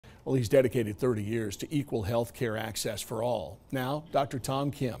Well, he's dedicated 30 years to equal health care access for all. Now, Dr. Tom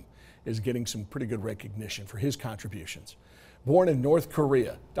Kim is getting some pretty good recognition for his contributions. Born in North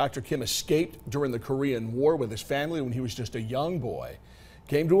Korea, Dr. Kim escaped during the Korean War with his family when he was just a young boy.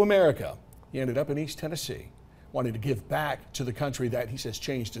 Came to America. He ended up in East Tennessee. Wanting to give back to the country that he says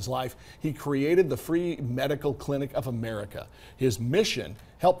changed his life, he created the Free Medical Clinic of America. His mission,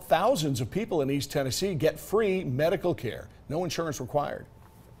 help thousands of people in East Tennessee get free medical care. No insurance required.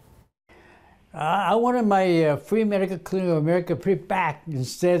 I wanted my Free Medical Clinic of America put back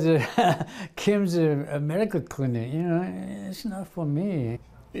instead of Kim's medical clinic. You know, it's not for me.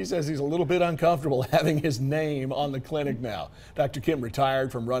 He says he's a little bit uncomfortable having his name on the clinic now. Dr. Kim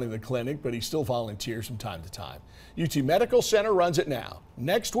retired from running the clinic, but he still volunteers from time to time. UT Medical Center runs it now.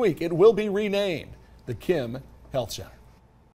 Next week, it will be renamed the Kim Health Center.